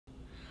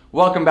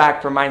Welcome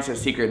back for Mindset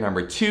Secret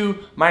number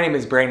 2. My name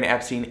is Brandon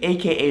Epstein,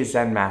 aka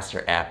Zen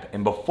Master Ep.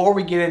 And before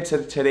we get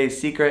into today's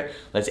secret,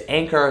 let's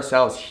anchor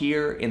ourselves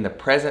here in the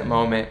present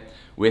moment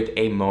with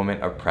a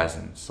moment of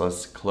presence. So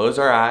let's close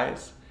our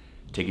eyes,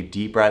 take a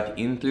deep breath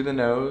in through the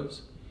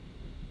nose,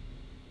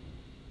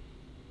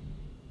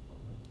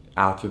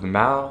 out through the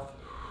mouth,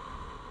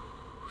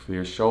 through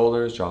your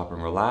shoulders, drop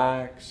and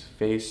relax,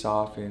 face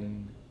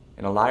soften,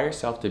 and allow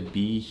yourself to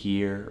be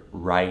here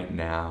right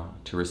now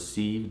to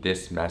receive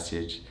this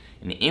message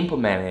and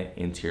implement it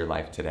into your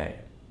life today.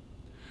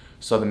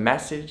 So the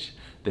message,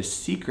 the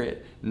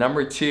secret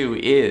number 2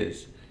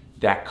 is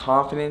that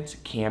confidence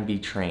can be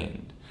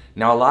trained.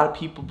 Now, a lot of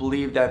people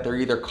believe that they're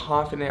either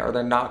confident or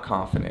they're not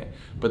confident.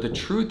 But the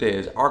truth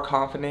is, our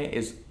confidence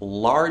is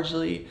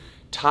largely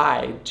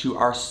tied to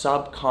our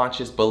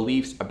subconscious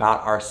beliefs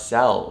about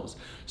ourselves.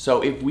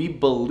 So if we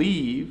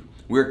believe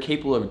we're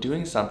capable of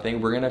doing something,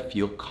 we're gonna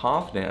feel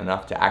confident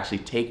enough to actually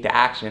take the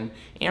action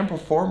and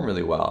perform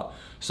really well.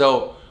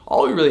 So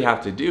all we really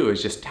have to do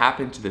is just tap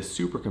into this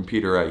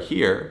supercomputer right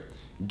here,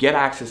 get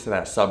access to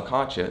that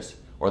subconscious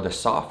or the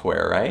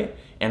software, right?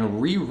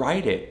 And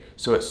rewrite it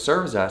so it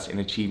serves us in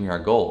achieving our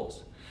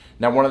goals.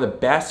 Now, one of the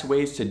best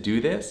ways to do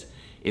this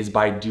is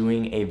by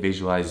doing a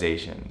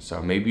visualization.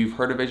 So maybe you've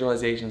heard of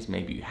visualizations,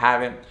 maybe you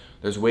haven't.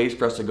 There's ways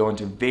for us to go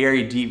into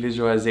very deep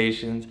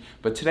visualizations,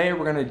 but today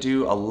we're gonna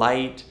do a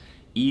light,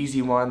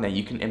 easy one that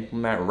you can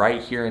implement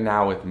right here and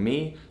now with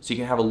me so you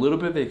can have a little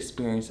bit of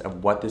experience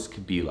of what this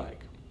could be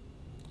like.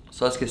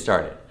 So let's get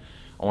started.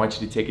 I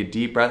want you to take a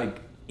deep breath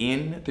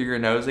in through your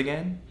nose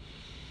again,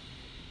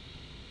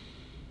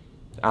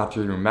 out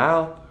through your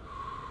mouth,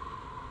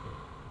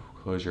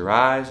 close your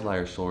eyes, allow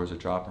your shoulders to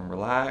drop and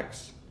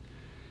relax.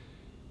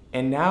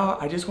 And now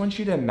I just want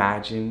you to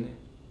imagine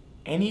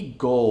any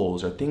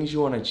goals or things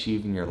you want to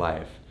achieve in your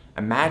life.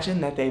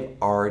 Imagine that they've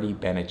already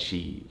been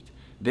achieved.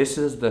 This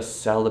is the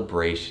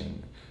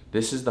celebration.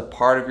 This is the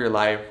part of your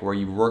life where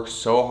you work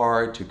so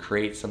hard to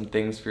create some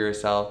things for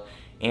yourself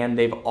and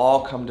they've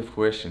all come to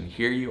fruition.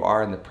 Here you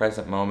are in the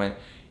present moment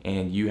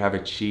and you have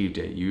achieved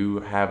it. You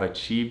have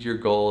achieved your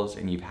goals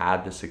and you've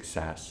had the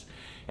success.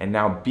 And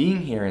now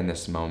being here in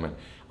this moment,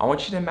 I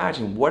want you to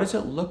imagine, what does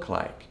it look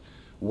like?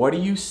 What do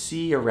you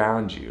see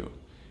around you?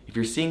 If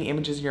you're seeing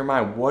images in your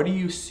mind, what do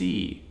you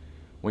see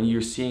when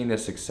you're seeing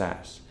this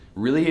success?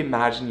 Really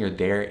imagine you're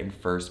there in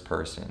first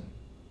person.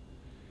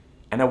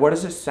 And now what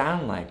does it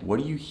sound like? What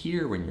do you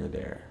hear when you're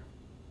there?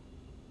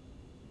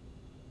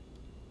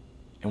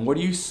 And what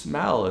do you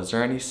smell? Is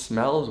there any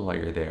smells while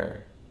you're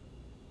there?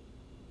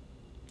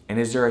 And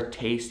is there a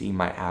taste that you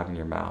might have in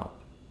your mouth?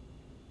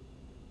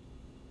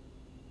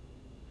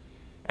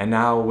 And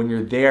now when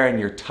you're there and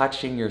you're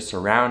touching your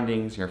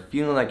surroundings, you're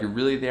feeling like you're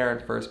really there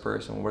in first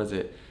person, what does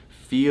it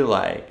feel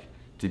like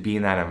to be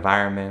in that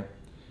environment?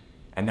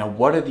 And now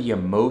what are the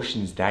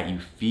emotions that you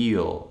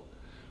feel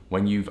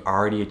when you've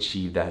already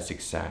achieved that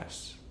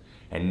success?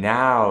 And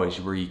now is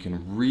where you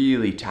can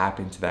really tap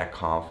into that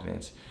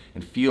confidence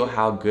and feel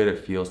how good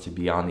it feels to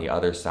be on the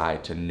other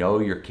side, to know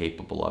you're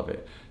capable of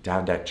it, to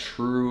have that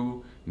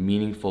true,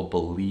 meaningful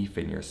belief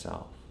in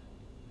yourself.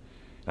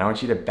 And I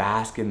want you to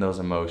bask in those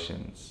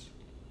emotions.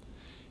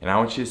 And I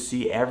want you to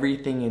see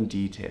everything in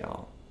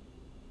detail.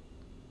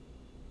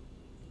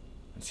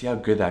 And see how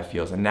good that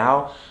feels. And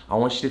now I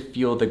want you to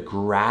feel the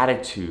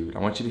gratitude. I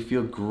want you to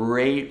feel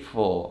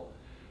grateful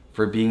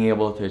for being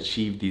able to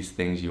achieve these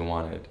things you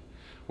wanted.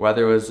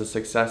 Whether it was a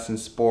success in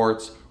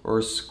sports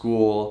or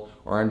school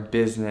or in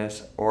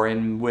business or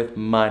with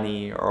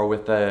money or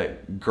with a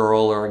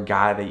girl or a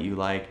guy that you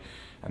like.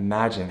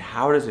 Imagine,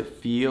 how does it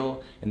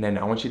feel? And then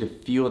I want you to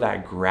feel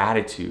that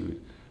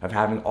gratitude of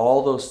having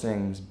all those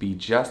things be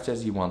just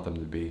as you want them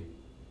to be.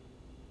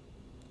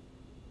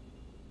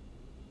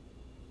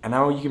 And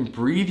now you can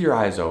breathe your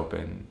eyes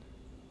open.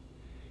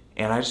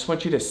 And I just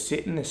want you to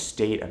sit in a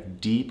state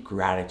of deep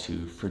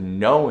gratitude for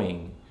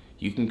knowing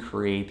you can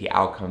create the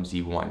outcomes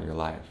you want in your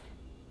life.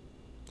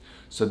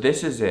 So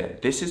this is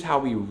it. This is how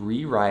we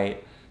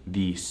rewrite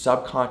the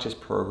subconscious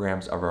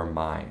programs of our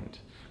mind.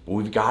 But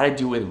we've got to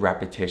do it with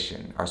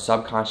repetition. Our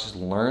subconscious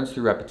learns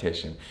through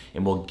repetition,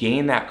 and we'll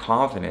gain that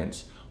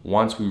confidence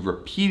once we've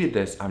repeated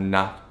this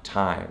enough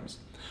times.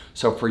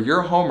 So for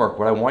your homework,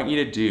 what I want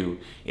you to do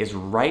is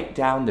write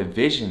down the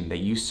vision that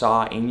you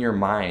saw in your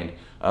mind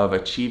of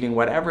achieving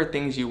whatever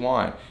things you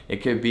want.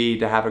 It could be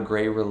to have a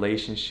great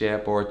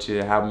relationship, or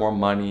to have more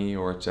money,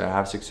 or to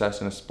have success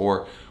in a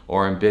sport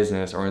or in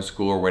business or in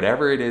school, or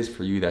whatever it is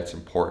for you that's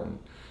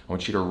important. I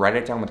want you to write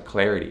it down with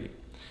clarity.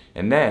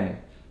 And then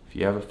if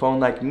you have a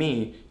phone like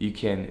me, you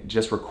can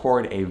just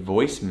record a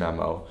voice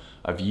memo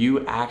of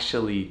you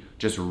actually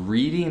just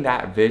reading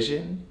that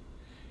vision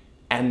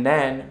and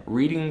then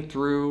reading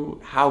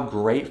through how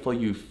grateful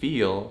you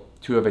feel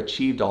to have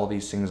achieved all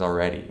these things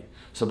already.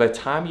 So by the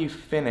time you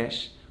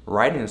finish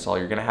writing this all,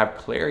 you're gonna have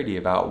clarity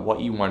about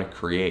what you want to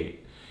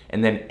create.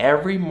 And then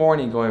every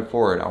morning going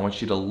forward, I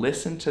want you to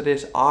listen to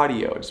this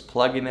audio. Just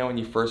plug it in when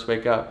you first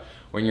wake up.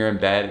 when you're in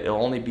bed.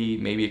 It'll only be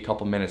maybe a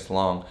couple minutes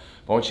long,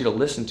 but I want you to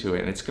listen to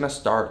it, and it's gonna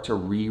start to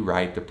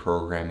rewrite the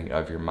programming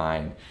of your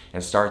mind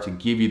and start to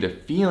give you the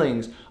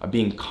feelings of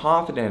being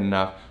confident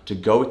enough to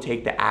go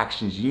take the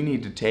actions you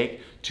need to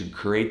take to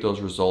create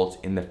those results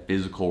in the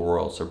physical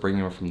world. So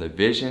bringing them from the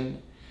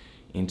vision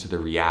into the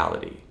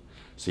reality.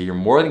 So you're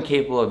more than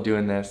capable of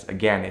doing this.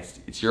 Again,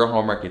 it's your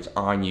homework, it's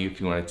on you if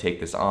you want to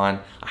take this on.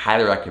 I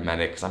highly recommend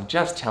it because I'm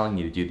just telling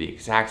you to do the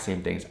exact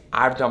same things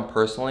I've done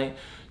personally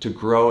to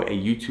grow a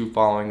YouTube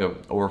following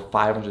of over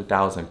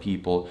 500,000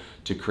 people,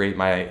 to create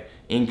my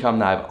income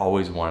that I've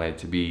always wanted,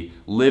 to be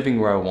living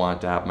where I want,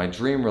 to have my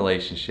dream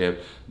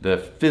relationship, the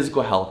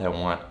physical health I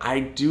want. I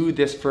do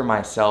this for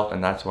myself,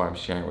 and that's why I'm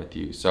sharing with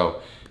you.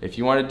 So if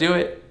you want to do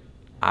it,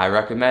 I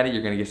recommend it.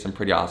 You're going to get some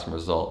pretty awesome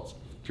results.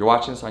 If you're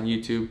watching this on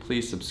YouTube,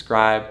 please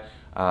subscribe,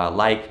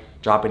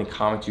 drop any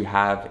comments you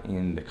have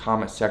in the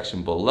comment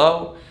section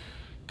below.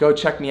 Go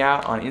check me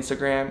out on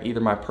Instagram, either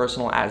my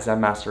personal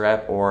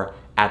 @ZenMasterEp or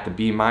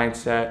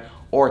 @TheBeMindset,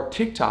 or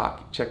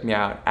TikTok. Check me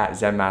out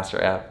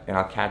 @ZenMasterEp, and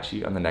I'll catch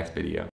you on the next video.